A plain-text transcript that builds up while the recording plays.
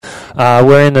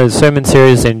We're in a sermon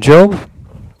series in Job,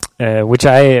 which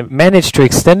I managed to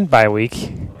extend by a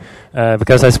week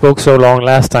because I spoke so long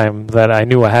last time that I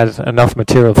knew I had enough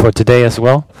material for today as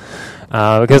well.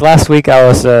 Because last week I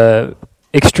was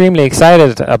extremely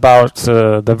excited about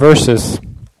the verses,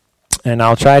 and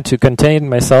I'll try to contain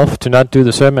myself to not do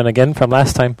the sermon again from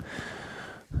last time.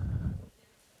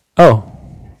 Oh,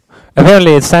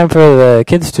 apparently it's time for the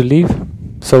kids to leave,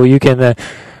 so you can,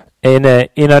 in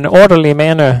an orderly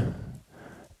manner,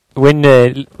 when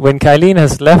Kylene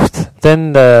has left,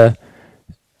 then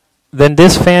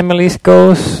this family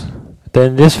goes,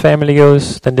 then this family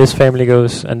goes, then this family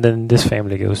goes, and then this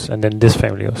family goes, and then this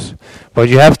family goes. But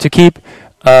you have to keep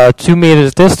 2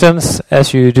 meters distance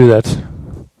as you do that.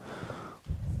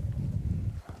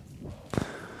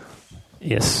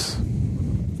 Yes.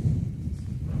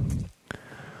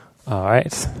 All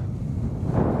right.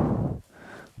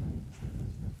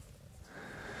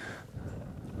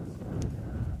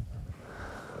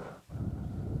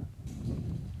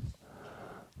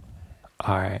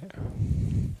 All right.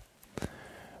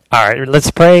 All right,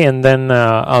 let's pray, and then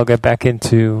I'll get back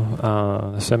into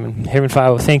the sermon. Heavenly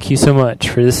Father, thank you so much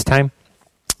for this time.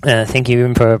 Thank you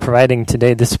even for providing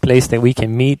today this place that we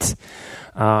can meet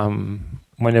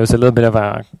when there was a little bit of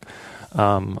an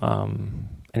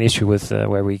issue with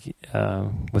where we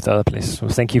with other places. So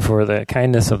thank you for the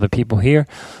kindness of the people here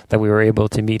that we were able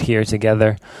to meet here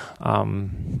together.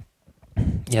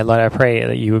 Yeah, Lord, I pray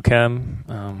that you would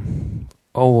come.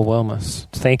 Overwhelm us.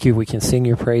 Thank you we can sing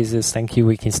your praises. Thank you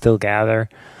we can still gather.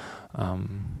 Lord,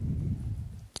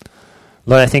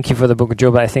 I thank you for the book of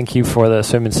Job. I thank you for the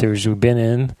sermon series we've been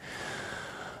in.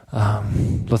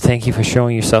 Lord, thank you for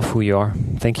showing yourself who you are.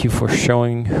 Thank you for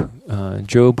showing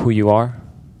Job who you are.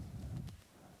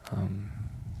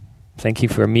 Thank you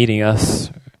for meeting us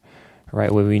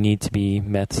right where we need to be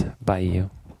met by you.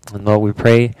 And Lord, we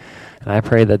pray, and I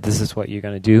pray that this is what you're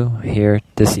going to do here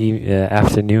this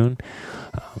afternoon.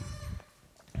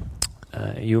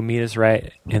 You'll meet us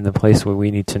right in the place where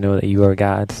we need to know that you are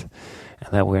God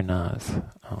and that we're not.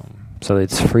 So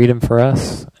it's freedom for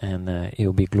us, and it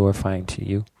will be glorifying to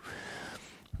you.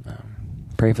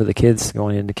 Pray for the kids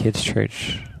going into kids'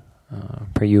 church.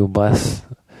 Pray you will bless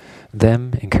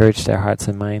them, encourage their hearts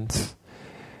and minds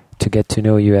to get to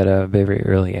know you at a very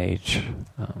early age.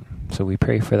 So we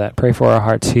pray for that. Pray for our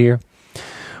hearts here,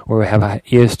 where we have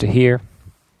ears to hear,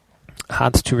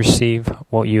 hearts to receive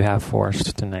what you have for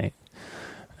us tonight.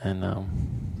 And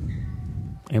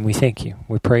we thank you.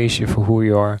 We praise you for who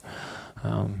you are.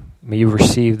 May you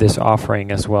receive this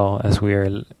offering as well as we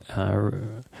are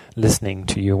listening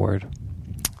to your word.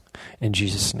 In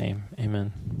Jesus' name,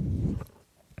 amen.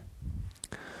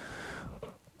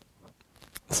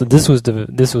 So this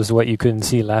was what you couldn't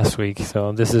see last week.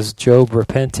 So this is Job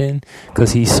repenting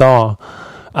because he saw,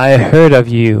 I heard of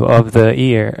you of the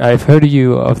ear. I've heard of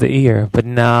you of the ear, but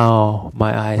now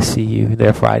my eyes see you.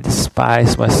 Therefore I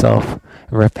despise myself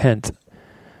and repent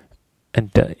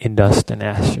in dust and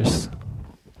ashes.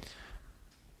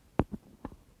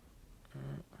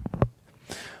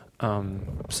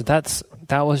 So that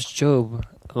was Job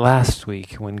last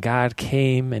week when God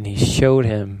came and he showed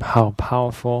him how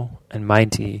powerful and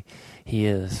mighty he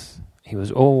is. He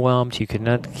was overwhelmed. He could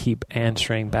not keep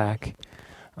answering back.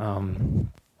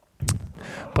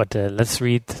 But let's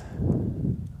read.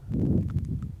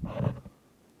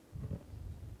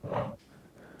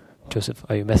 Joseph,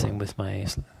 are you messing with my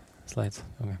slides?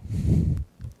 Okay.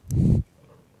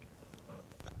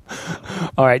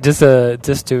 All right, just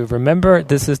to remember,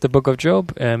 this is the book of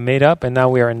Job, made up, and now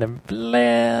we are in the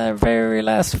very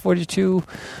last 42,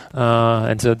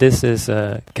 and so this is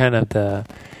kind of the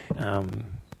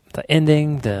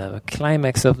ending, the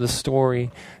climax of the story.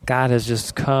 God has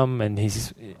just come and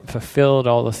he's fulfilled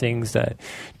all the things that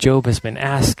Job has been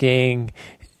asking.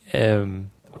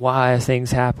 Why are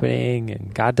things happening?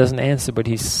 And God doesn't answer, but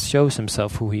he shows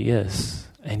himself who he is,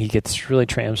 and he gets really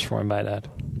transformed by that.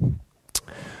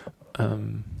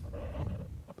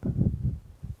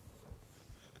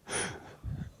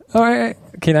 All right,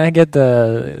 can I get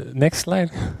the next slide?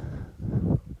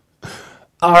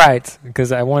 All right,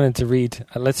 because I wanted to read.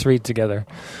 Let's read together,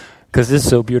 because this is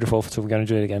so beautiful, so we're going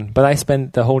to do it again. But I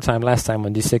spent the whole time last time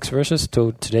on these 6 verses,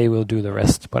 so today we'll do the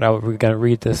rest. But we're going to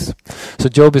read this. So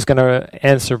Job is going to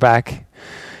answer back.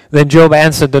 Then Job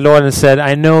answered the Lord and said,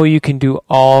 I know you can do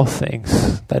all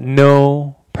things, that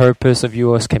no purpose of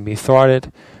yours can be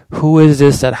thwarted. Who is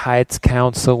this that hides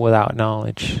counsel without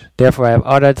knowledge? Therefore I have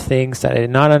uttered things that I did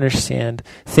not understand,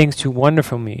 things too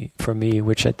wonderful for me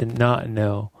which I did not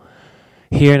know.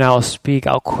 Hear and I will speak.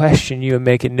 I'll question you and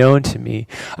make it known to me.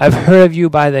 I've heard of you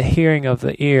by the hearing of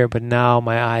the ear, but now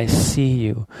my eyes see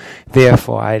you.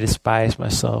 Therefore I despise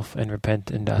myself and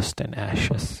repent in dust and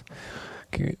ashes.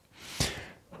 Okay.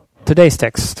 Today's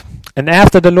text. And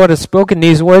after the Lord had spoken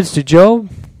these words to Job,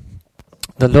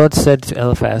 the Lord said to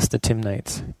Eliphaz the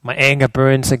Timnite, my anger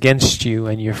burns against you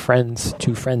and your friends,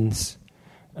 two friends.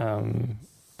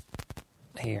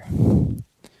 Here.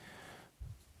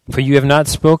 For you have not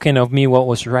spoken of me what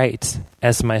was right,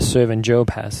 as my servant Job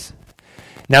has.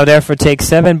 Now therefore take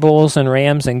 7 bulls and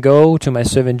rams and go to my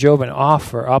servant Job and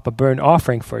offer up a burnt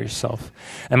offering for yourself.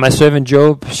 And my servant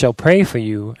Job shall pray for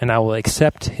you, and I will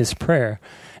accept his prayer,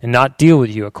 and not deal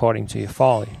with you according to your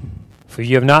folly. For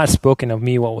you have not spoken of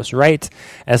me what was right,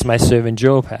 as my servant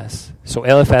Job has. So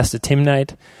Eliphaz the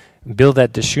Timnite,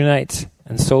 Bildad the Shunite,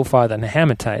 and Zophar the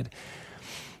Naamathite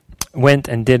went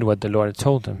and did what the Lord had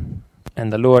told him.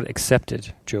 And the Lord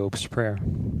accepted Job's prayer.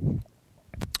 And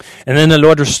then the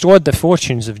Lord restored the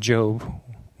fortunes of Job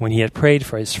when he had prayed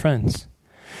for his friends.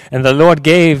 And the Lord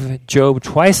gave Job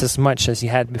twice as much as he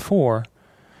had before.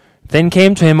 Then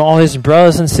came to him all his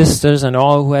brothers and sisters and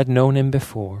all who had known him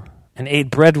before, and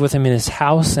ate bread with him in his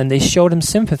house, and they showed him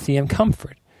sympathy and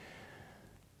comforted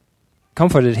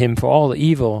him for all the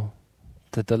evil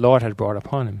that the Lord had brought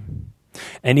upon him.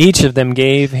 And each of them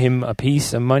gave him a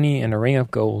piece of money and a ring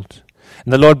of gold.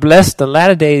 And the Lord blessed the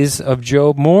latter days of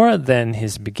Job more than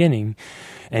his beginning.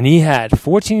 And he had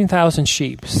 14,000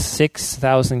 sheep,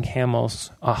 6,000 camels,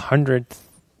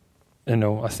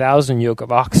 1,000 yoke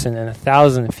of oxen, and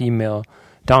 1,000 female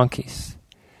donkeys.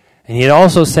 And he had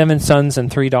also 7 sons and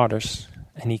 3 daughters.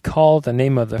 And he called the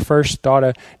name of the first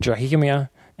daughter Jeremiah,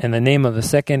 and the name of the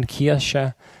second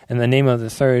Kiasha, and the name of the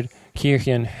third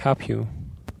Kirhian Hapu.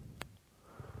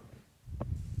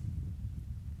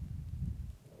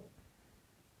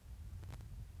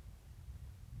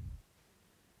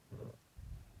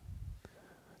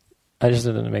 I just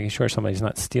didn't making sure somebody's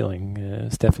not stealing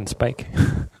Stefan Spike.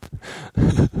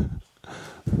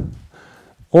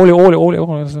 Ole.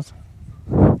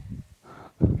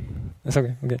 That's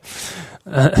okay.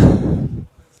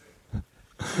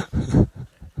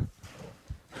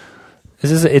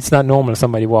 It's not normal if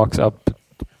somebody walks up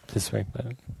this way.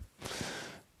 But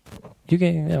you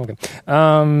can, yeah, okay.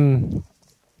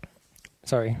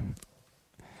 Sorry.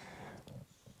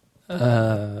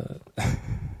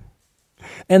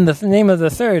 And the name of the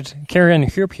third, Kirian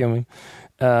Hurpium,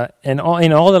 and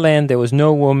in all the land there was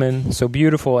no woman so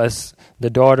beautiful as the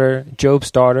daughter,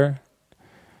 Job's daughters,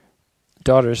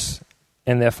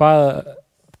 and their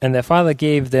father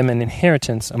gave them an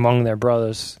inheritance among their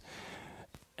brothers.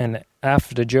 And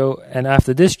after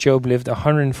this, Job lived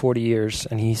 140 years,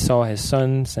 and he saw his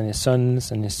sons and his sons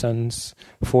and his sons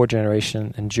 4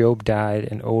 generations, and Job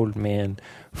died an old man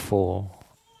full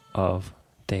of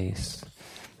days.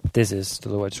 This is the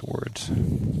Lord's words.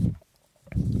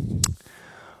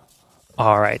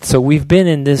 All right, so we've been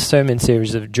in this sermon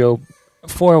series of Job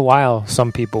for a while,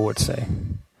 some people would say.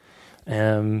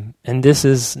 And this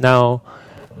is now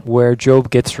where Job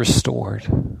gets restored.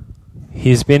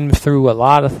 He's been through a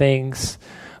lot of things,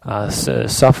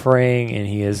 suffering, and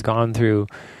he has gone through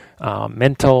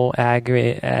mental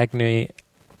agony,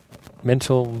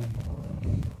 mental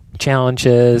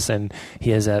challenges, and he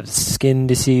has had skin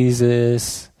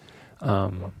diseases.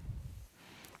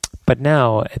 But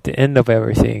now, at the end of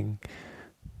everything,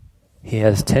 he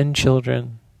has 10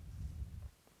 children,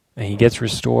 and he gets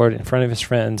restored in front of his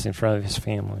friends, in front of his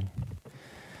family.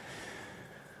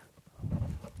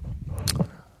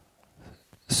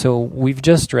 So we've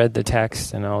just read the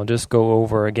text, and I'll just go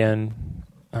over again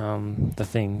the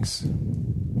things.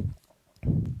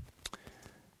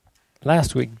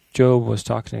 Last week, Job was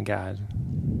talking to God.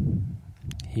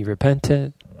 He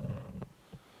repented.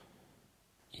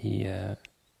 He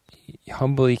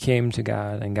humbly came to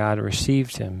God, and God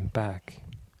received him back,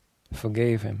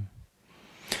 forgave him.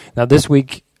 Now this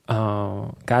week,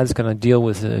 God's going to deal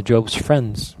with Job's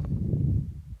friends.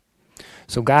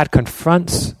 So God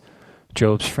confronts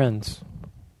Job's friends,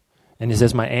 and he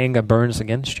says, my anger burns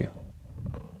against you,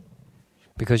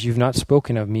 because you've not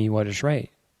spoken of me what is right,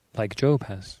 like Job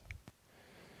has.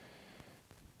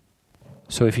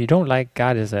 So if you don't like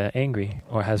God is angry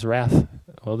or has wrath,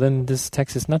 well then this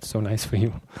text is not so nice for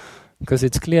you. Because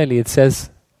it says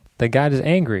that God is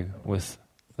angry with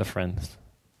the friends.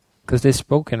 Because they've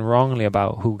spoken wrongly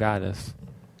about who God is.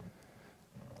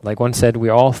 Like one said,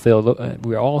 we're all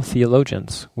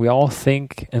theologians. We all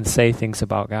think and say things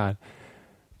about God.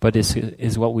 But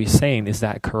is what we're saying, is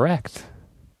that correct?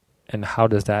 And how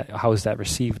is that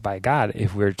received by God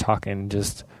if we're talking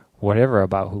just whatever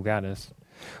about who God is?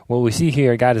 Well, we see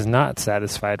here God is not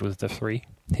satisfied with the 3.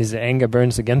 His anger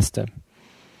burns against them.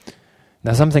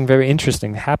 Now something very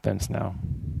interesting happens now.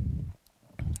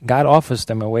 God offers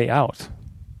them a way out.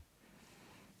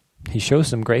 He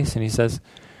shows them grace and he says,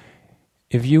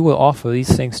 if you will offer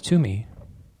these things to me,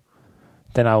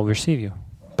 then I will receive you.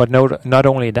 But not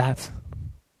only that,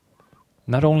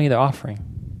 not only the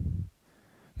offering.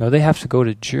 No, they have to go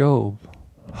to Job,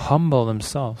 humble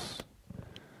themselves.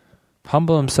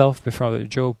 Humble himself before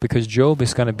Job, because Job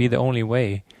is going to be the only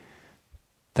way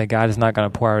that God is not going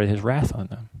to pour out his wrath on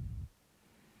them.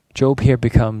 Job here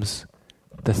becomes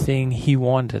the thing he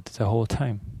wanted the whole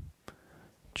time.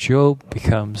 Job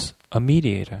becomes a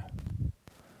mediator.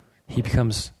 He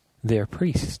becomes their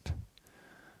priest.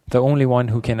 The only one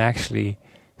who can actually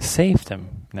save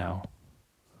them now.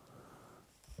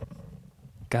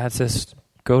 God says,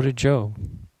 go to Job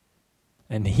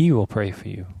and he will pray for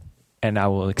you and I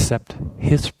will accept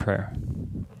his prayer.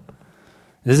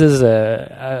 This is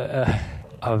the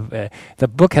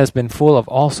book has been full of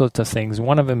all sorts of things.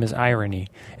 One of them is irony.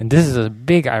 And this is a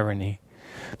big irony.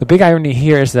 The big irony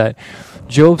here is that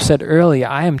Job said earlier,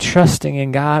 I am trusting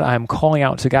in God, I am calling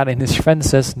out to God, and his friend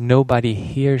says, nobody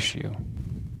hears you.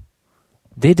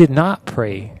 They did not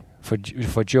pray for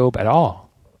Job at all.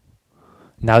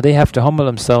 Now they have to humble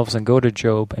themselves and go to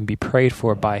Job and be prayed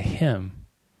for by him.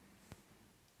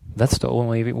 That's the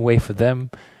only way for them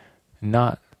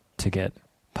not to get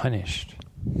punished.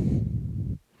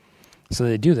 So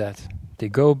they do that. They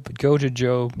go to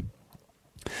Job.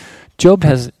 Job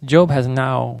has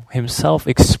now himself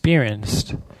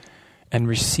experienced and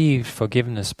received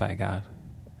forgiveness by God.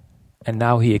 And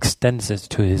now he extends it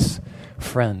to his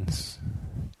friends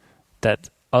that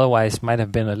otherwise might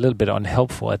have been a little bit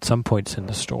unhelpful at some points in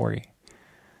the story.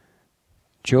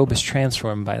 Job is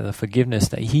transformed by the forgiveness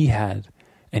that he had,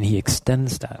 and he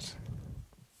extends that.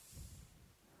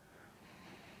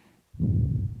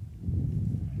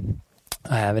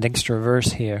 I have an extra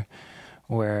verse here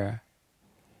where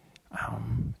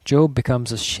Job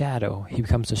becomes a shadow. He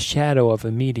becomes a shadow of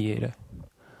a mediator.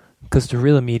 Because the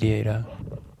real mediator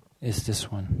is this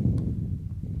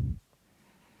one.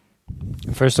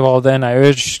 First of all, then, I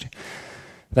urged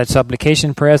that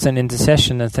supplication, prayers, and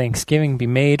intercession and thanksgiving be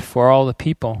made for all the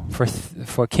people,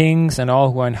 for kings and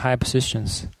all who are in high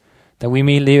positions, that we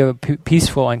may live a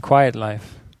peaceful and quiet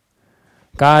life,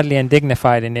 godly and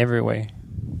dignified in every way.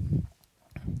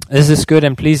 This is good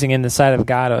and pleasing in the sight of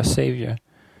God our Savior,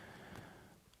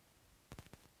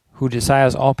 who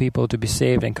desires all people to be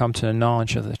saved and come to the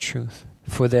knowledge of the truth.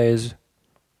 For there is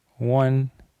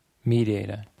one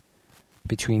mediator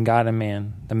between God and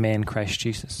man, the man Christ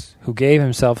Jesus, who gave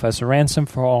himself as a ransom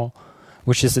for all,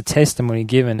 which is the testimony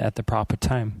given at the proper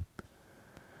time.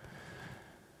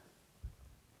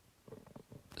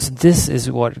 So this is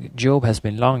what Job has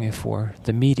been longing for,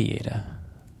 the mediator,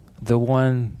 the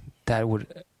one that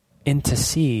would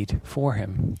intercede for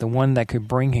him, the one that could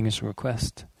bring him his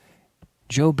request.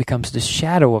 Job becomes the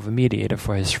shadow of a mediator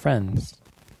for his friends,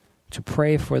 to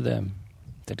pray for them,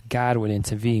 that God would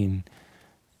intervene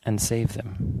and save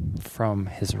them from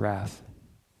his wrath.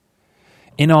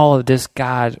 In all of this,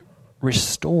 God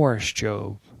restores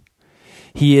Job.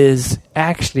 He is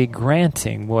actually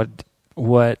granting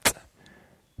what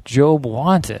Job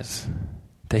wanted,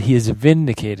 that he is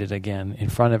vindicated again in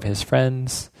front of his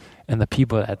friends and the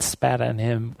people that spat on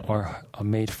him or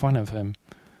made fun of him.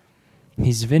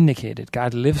 He's vindicated.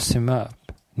 God lifts him up.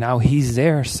 Now he's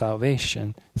their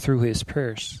salvation through his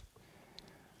prayers.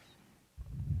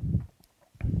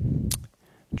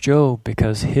 Job,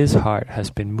 because his heart has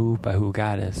been moved by who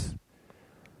God is,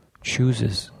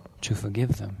 chooses to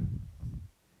forgive them.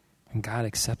 And God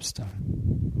accepts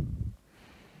them.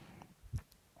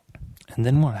 And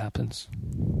then what happens?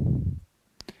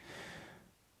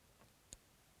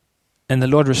 And the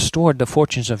Lord restored the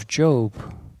fortunes of Job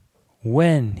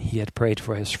when he had prayed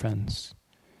for his friends.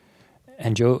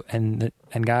 And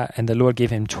the Lord gave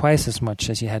him twice as much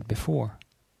as he had before.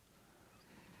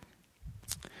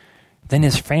 Then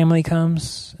his family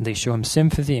comes, and they show him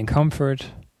sympathy and comfort.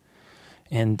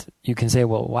 And you can say,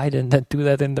 well, why didn't that do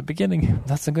that in the beginning?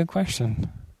 That's a good question.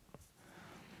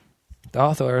 The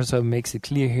author also makes it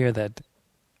clear here that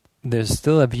there's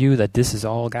still a view that this is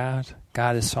all God.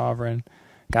 God is sovereign.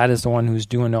 God is the one who's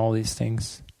doing all these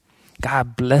things.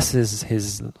 God blesses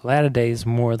his latter days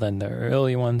more than the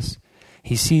early ones.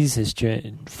 He sees his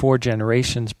 4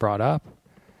 generations brought up.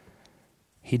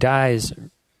 He dies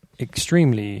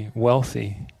extremely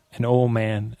wealthy, an old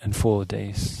man and full of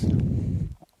days.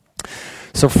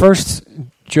 So first,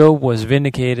 Job was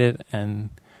vindicated and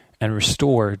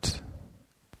restored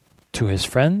to his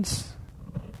friends.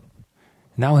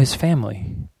 Now his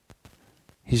family.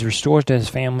 He's restored to his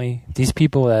family. These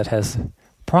people that has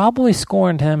probably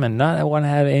scorned him and not want to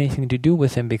have anything to do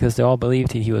with him because they all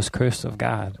believed that he was cursed of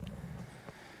God.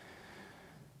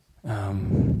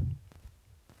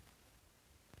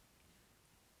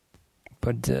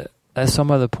 But as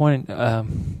some other point,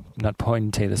 not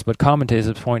commentators, but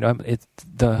commentators point out,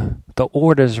 the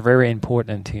order is very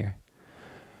important here.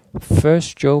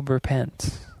 First, Job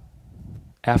repents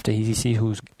after he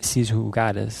sees who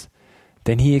God is.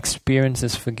 Then he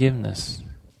experiences forgiveness,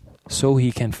 so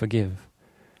he can forgive.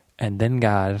 And then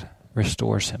God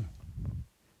restores him.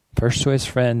 First to his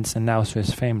friends and now to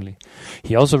his family.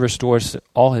 He also restores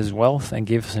all his wealth and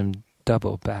gives him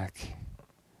double back.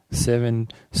 7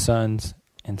 sons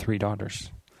and 3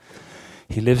 daughters.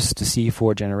 He lives to see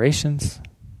 4 generations.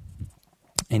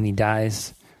 And he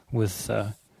dies with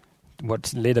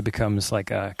what later becomes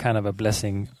like a kind of a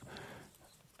blessing,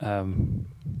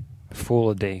 full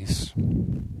of days.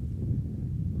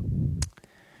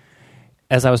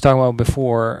 As I was talking about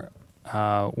before,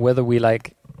 whether we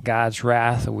like God's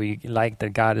wrath or we like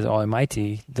that God is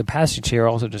almighty, the passage here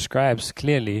also describes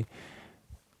clearly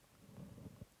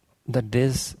that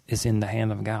this is in the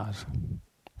hand of God.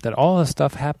 That all the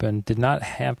stuff did not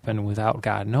happen without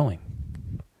God knowing.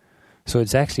 So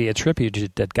it's actually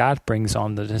attributed that God brings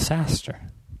on the disaster.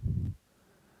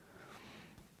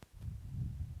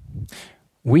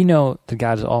 We know that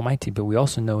God is almighty, but we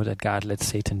also know that God lets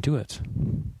Satan do it.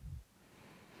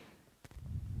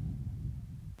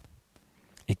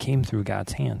 It came through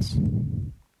God's hands.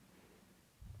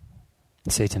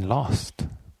 Satan lost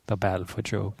the battle for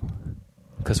Job.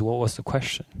 Because what was the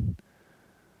question?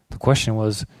 The question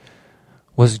was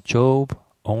Job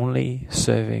only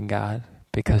serving God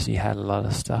because he had a lot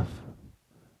of stuff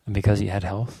and because he had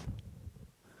health?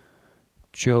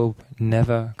 Job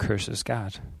never curses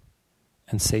God,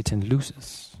 and Satan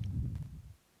loses,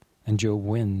 and Job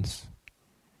wins,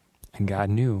 and God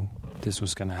knew this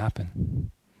was going to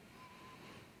happen.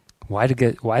 Why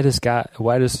does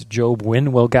Job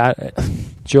win? Well,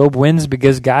 Job wins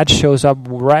because God shows up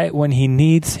right when he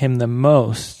needs him the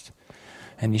most,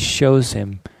 and he shows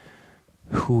him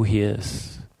who he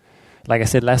is. Like I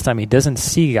said last time, he doesn't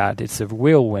see God, it's a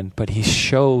whirlwind, but he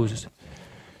shows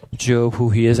Job who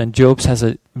he is, and Job has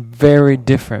a very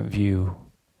different view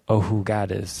of who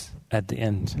God is at the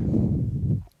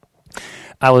end.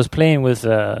 I was playing with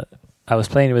the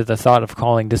thought of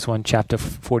calling this one chapter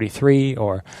 43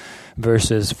 or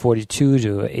verses 42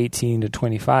 to 18 to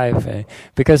 25,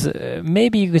 because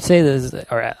maybe you could say this,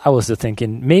 or I was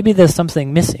thinking, maybe there's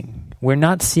something missing. We're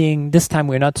not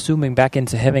zooming back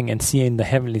into heaven and seeing the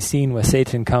heavenly scene where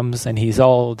Satan comes and he's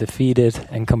all defeated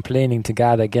and complaining to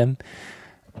God again.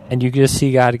 And you just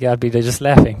see God be there just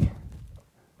laughing.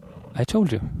 I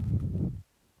told you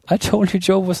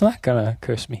Job was not going to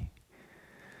curse me.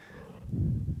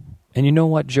 And you know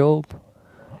what? Job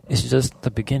is just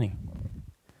the beginning.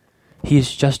 He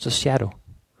is just a shadow.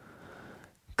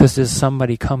 Because there's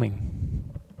somebody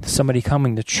coming.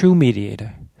 The true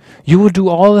mediator. You will do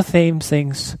all the same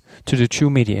things to the true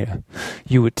mediator.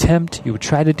 You would tempt, you would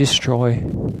try to destroy,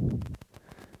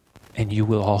 and you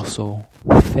will also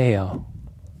fail.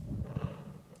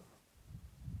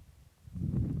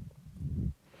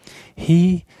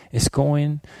 He is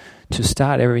going to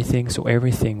start everything so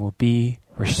everything will be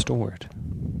restored.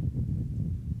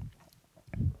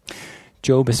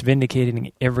 Job is vindicated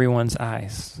in everyone's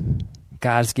eyes.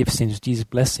 God gives him these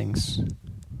blessings.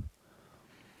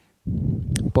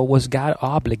 But was God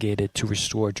obligated to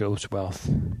restore Job's wealth?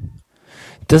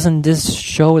 Doesn't this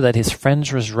show that his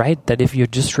friends was right, that if you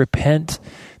just repent,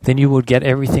 then you will get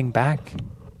everything back?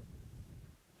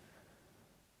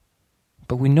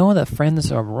 But we know that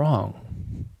friends are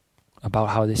wrong about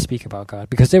how they speak about God,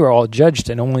 because they were all judged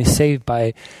and only saved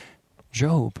by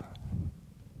Job.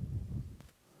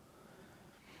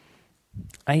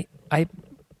 I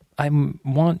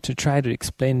want to try to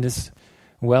explain this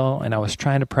well, and I was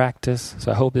trying to practice,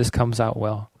 so I hope this comes out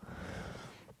well.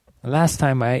 Last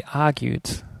time I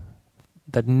argued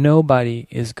that nobody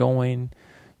is going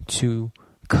to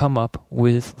come up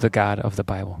with the God of the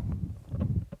Bible.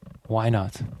 Why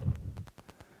not?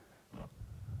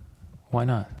 Why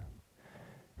not?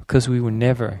 Because we will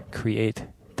never create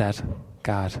that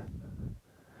God.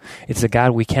 It's a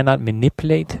God we cannot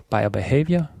manipulate by our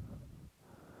behavior.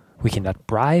 We cannot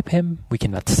bribe him. We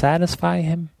cannot satisfy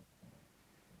him.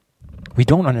 We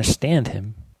don't understand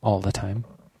him all the time.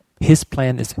 His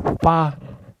plan is far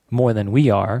more than we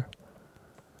are.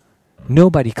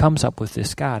 Nobody comes up with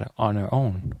this God on their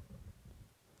own.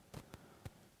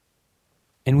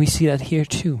 And we see that here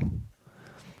too.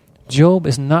 Job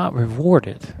is not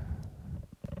rewarded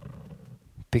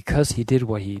because he did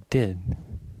what he did.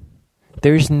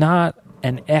 There's not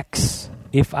an X.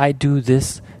 If I do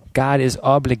this, God is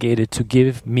obligated to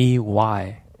give me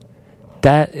Y.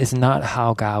 That is not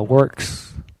how God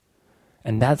works.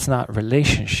 And that's not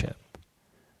relationship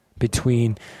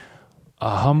between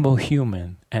a humble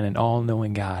human and an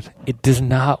all-knowing God. It does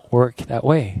not work that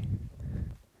way.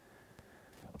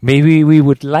 Maybe we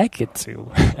would like it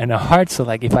to, and our hearts are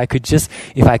like, if I could just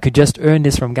earn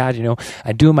this from God,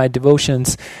 I do my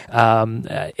devotions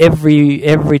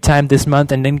every time this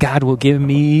month, and then God will give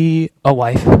me a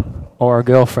wife or a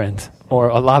girlfriend or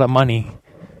a lot of money.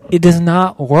 It does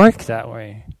not work that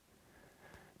way.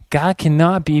 God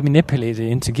cannot be manipulated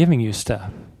into giving you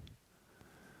stuff.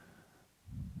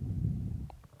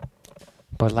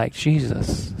 But like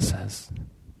Jesus says,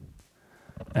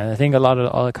 and I think a lot of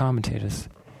the other commentators,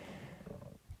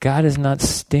 God is not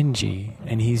stingy,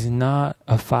 and he's not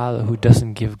a father who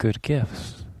doesn't give good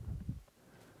gifts.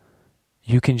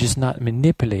 You can just not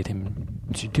manipulate him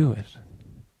to do it.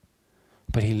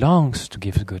 But he longs to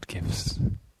give good gifts.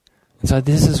 And so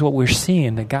this is what we're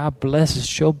seeing, that God blesses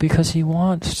Job because he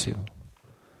wants to.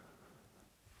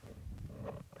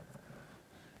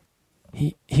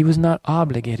 He was not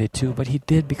obligated to, but he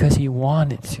did because he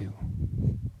wanted to.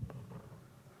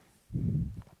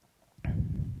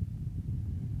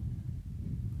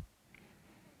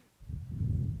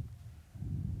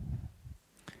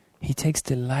 He takes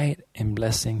delight in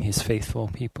blessing his faithful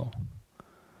people.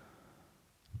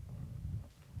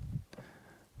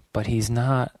 But he's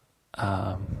not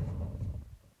a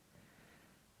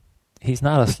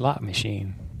slot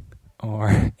machine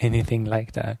or anything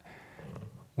like that,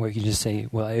 where you just say,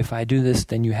 well, if I do this,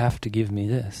 then you have to give me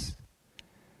this.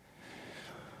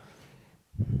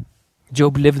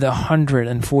 Job lived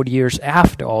 140 years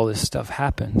after all this stuff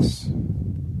happens.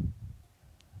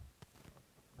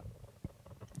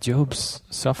 Job's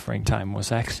suffering time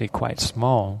was actually quite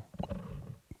small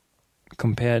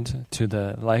compared to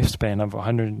the lifespan of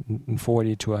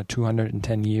 140 to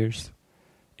 210 years.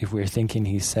 If we're thinking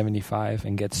he's 75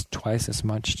 and gets twice as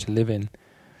much to live in.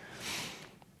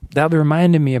 That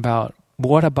reminded me about,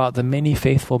 what about the many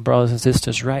faithful brothers and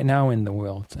sisters right now in the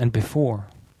world and before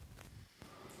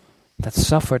that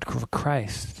suffered for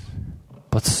Christ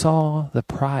but saw the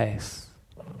prize.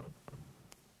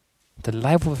 The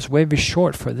life was very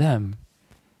short for them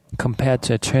compared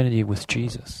to eternity with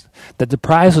Jesus. That the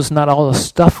prize was not all the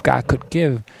stuff God could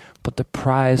give, but the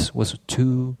prize was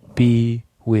to be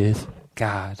with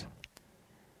God.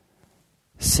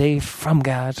 Saved from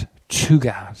God to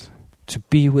God. To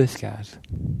be with God.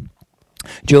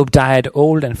 Job died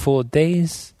old and full of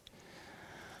days.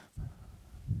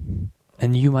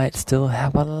 And you might still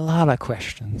have a lot of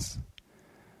questions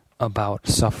about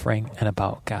suffering and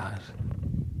about God.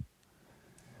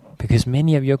 Because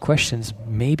many of your questions,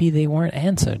 maybe they weren't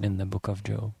answered in the book of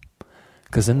Job.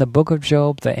 Because in the book of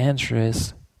Job, the answer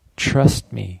is,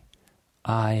 trust me,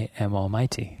 I am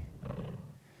Almighty.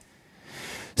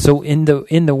 So in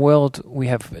the world, we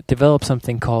have developed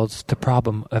something called the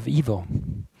problem of evil.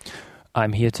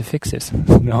 I'm here to fix it.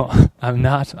 No, I'm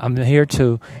not. I'm here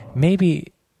to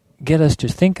maybe get us to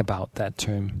think about that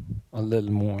term a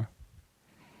little more.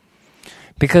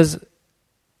 Because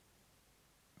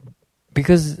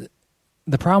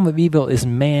the problem of evil is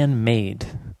man-made.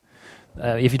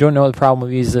 If you don't know what the problem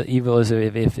of evil is,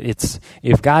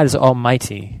 if God is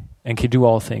almighty and can do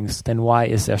all things, then why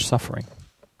is there suffering?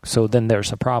 So then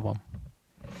there's a problem.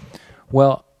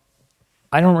 Well,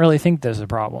 I don't really think there's a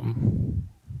problem.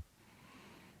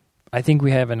 I think we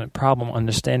have a problem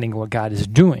understanding what God is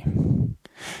doing.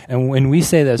 And when we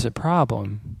say there's a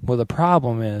problem, well, the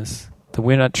problem is that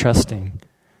we're not trusting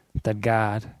that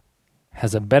God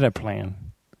has a better plan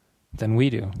than we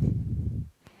do.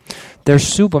 There's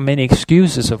super many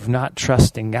excuses of not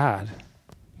trusting God,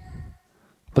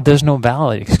 but there's no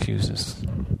valid excuses.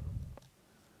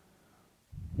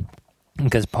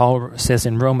 Because Paul says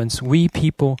in Romans, we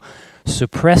people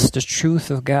suppress the truth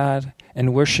of God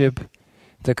and worship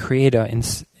the Creator,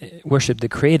 worship the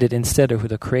created instead of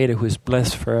the Creator who is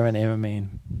blessed forever and ever.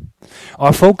 Amen.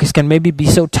 Our focus can maybe be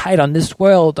so tight on this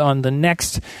world, on the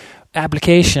next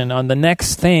application, on the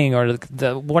next thing, or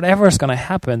the whatever is going to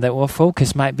happen, that our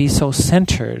focus might be so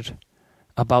centered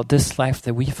about this life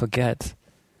that we forget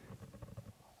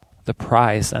the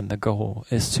prize and the goal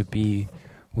is to be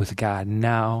with God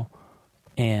now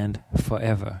and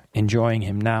forever, enjoying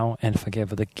Him now and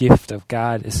forever. The gift of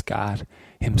God is God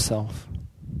Himself.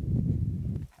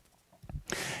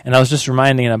 And I was just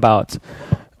reminding about,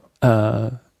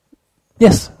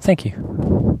 yes, thank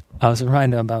you. I was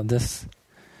reminded about this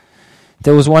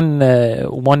There was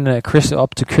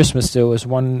up to Christmas. There was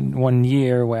one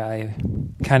year where I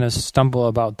kind of stumble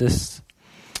about this.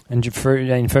 And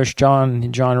in First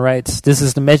John writes, "This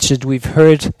is the message we've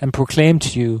heard and proclaimed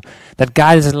to you, that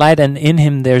God is light and in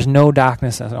Him there's no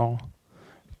darkness at all."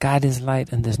 God is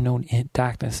light and there's no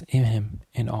darkness in Him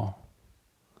in all.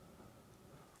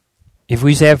 If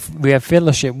we say we have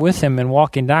fellowship with Him and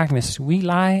walk in darkness, we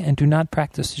lie and do not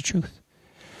practice the truth.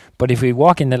 But if we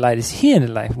walk in the light as He in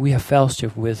the light, we have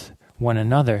fellowship with one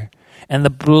another. And the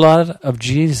blood of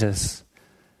Jesus,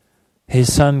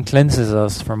 His Son, cleanses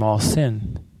us from all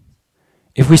sin.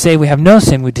 If we say we have no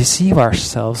sin, we deceive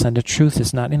ourselves and the truth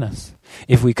is not in us.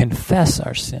 If we confess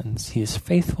our sins, He is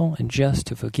faithful and just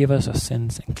to forgive us our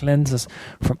sins and cleanse us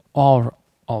from all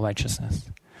righteousness.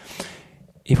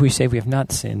 If we say we have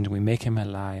not sinned, we make Him a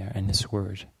liar and His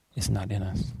word is not in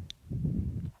us.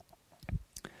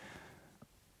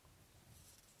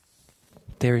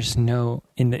 There is no,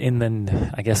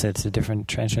 I guess it's a different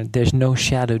translation, there's no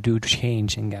shadow due to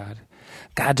change in God.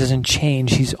 God doesn't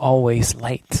change, He's always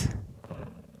light.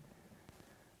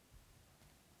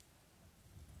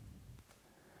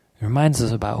 It reminds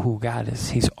us about who God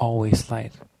is. He's always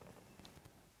light.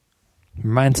 It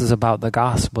reminds us about the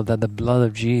gospel, that the blood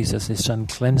of Jesus, His Son,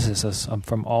 cleanses us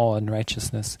from all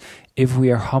unrighteousness. If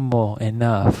we are humble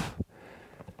enough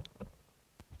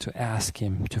to ask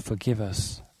Him to forgive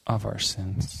us of our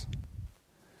sins.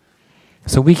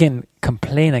 So we can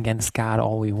complain against God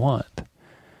all we want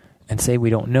and say we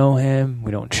don't know Him,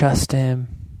 we don't trust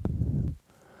Him.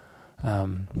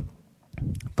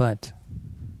 But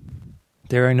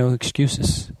there are no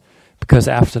excuses, because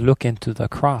after looking to the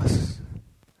cross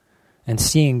and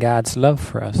seeing God's love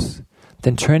for us,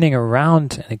 then turning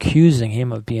around and accusing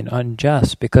Him of being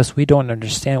unjust because we don't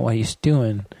understand what He's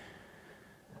doing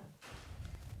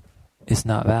is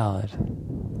not valid.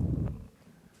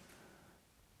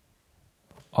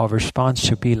 Our response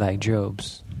should be like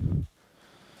Job's.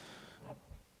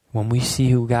 When we see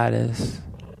who God is,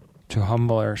 to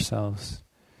humble ourselves,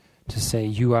 to say,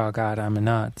 "You are God, I'm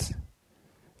not.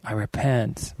 I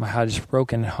repent, my heart is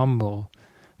broken and humble,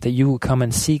 that You will come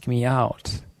and seek me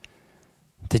out,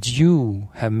 that You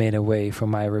have made a way for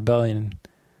my rebellion,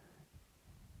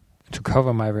 to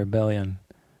cover my rebellion,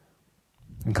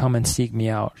 and come and seek me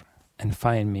out and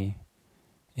find me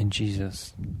in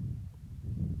Jesus."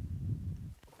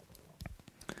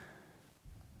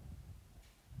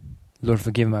 Lord,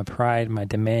 forgive my pride, my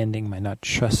demanding, my not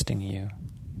trusting You.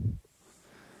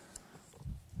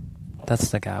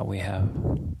 That's the God we have.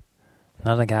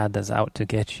 Not a God that's out to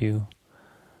get you.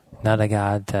 Not a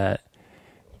God that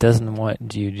doesn't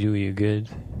want you to do you good.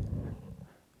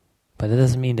 But it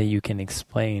doesn't mean that you can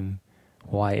explain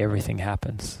why everything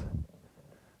happens.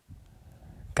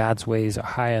 God's ways are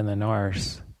higher than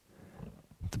ours.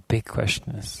 The big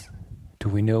question is, do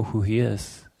we know who He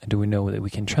is? And do we know that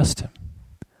we can trust Him?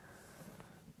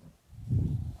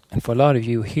 And for a lot of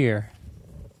you here,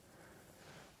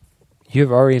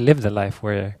 you've already lived a life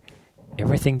where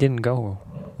everything didn't go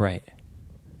right.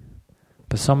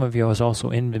 But some of you has also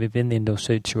been in those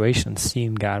situations,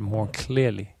 seeing God more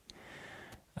clearly.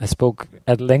 I spoke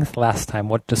at length last time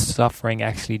what does suffering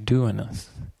actually do in us.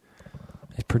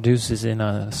 It produces in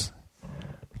us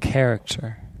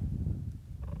character,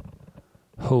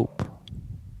 hope.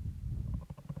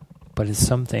 But it's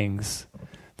some things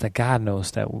that God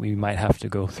knows that we might have to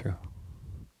go through.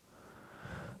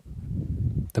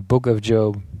 The book of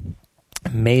Job,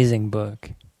 amazing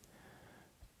book,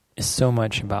 is so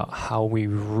much about how we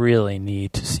really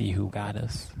need to see who God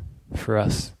is for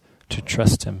us to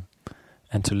trust Him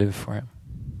and to live for Him.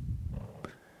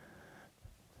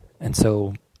 And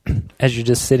so, as you're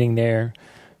just sitting there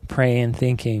praying,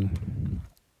 thinking,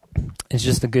 it's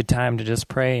just a good time to just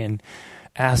pray and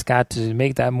ask God to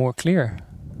make that more clear.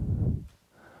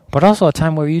 But also a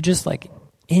time where you just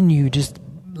in you, just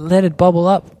let it bubble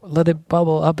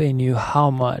up in you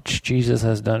how much Jesus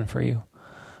has done for you.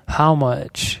 How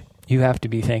much you have to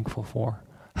be thankful for.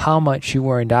 How much you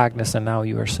were in darkness and now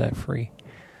you are set free.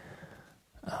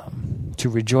 To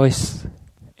rejoice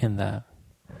in that.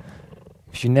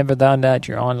 If you've never done that,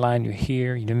 you're online, you're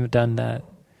here, you've never done that.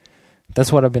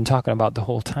 That's what I've been talking about the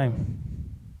whole time.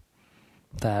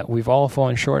 That we've all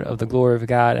fallen short of the glory of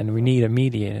God and we need a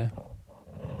mediator.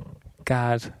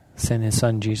 God sent His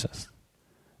Son Jesus.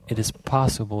 It is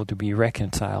possible to be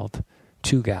reconciled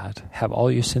to God, have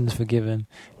all your sins forgiven,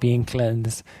 being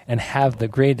cleansed, and have the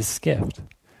greatest gift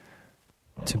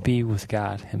to be with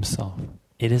God Himself.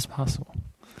 It is possible.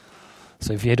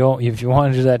 So if you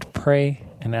want to do that, pray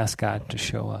and ask God to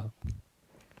show up.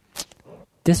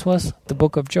 This was the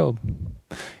book of Job.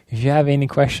 If you have any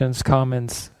questions,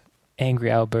 comments,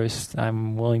 angry outbursts,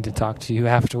 I'm willing to talk to you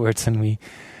afterwards, and we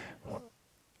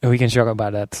can talk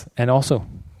about that. And also,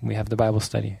 we have the Bible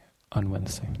study on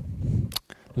Wednesday.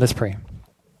 Let's pray.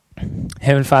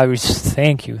 Heavenly Father, we just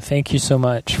thank you. Thank you so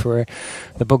much for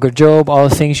the book of Job, all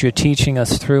the things you're teaching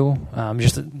us through.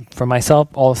 Just for myself,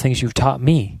 all the things you've taught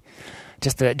me.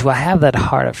 Just do I have that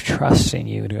heart of trust in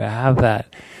you? Do I have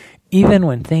that, even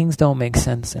when things don't make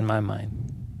sense in my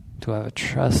mind? Do I have a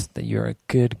trust that you're a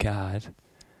good God?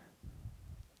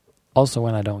 Also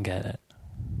when I don't get it.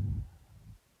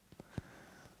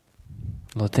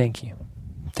 Lord, thank you.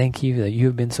 Thank you that you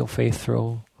have been so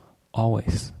faithful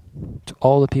always. To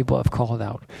all the people I've called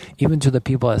out, even to the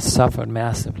people that suffered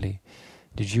massively,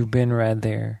 that you've been right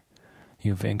there.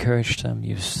 You've encouraged them.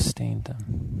 You've sustained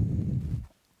them.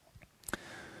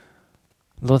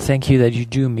 Lord, thank you that you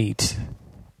do meet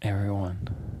everyone.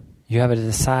 You have a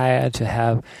desire to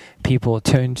have people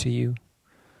turn to you.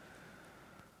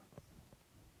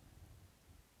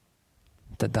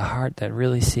 That the heart that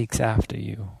really seeks after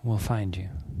you will find you.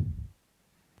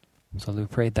 So we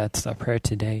pray that's our prayer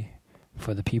today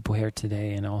for the people here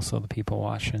today and also the people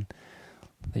watching.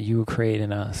 That you will create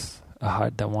in us a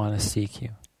heart that want to seek you,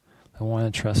 that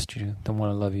want to trust you, that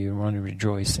want to love you, and want to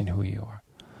rejoice in who you are.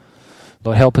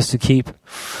 Lord, help us to keep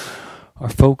our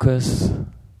focus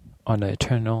on the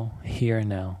eternal here and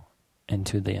now and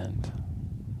to the end.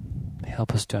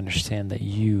 Help us to understand that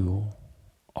you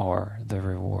are the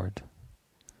reward.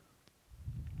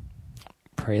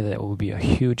 Pray that it will be a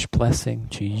huge blessing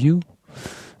to you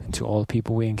and to all the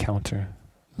people we encounter.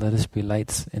 Let us be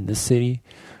lights in this city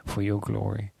for your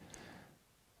glory.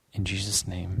 In Jesus'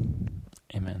 name,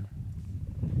 amen.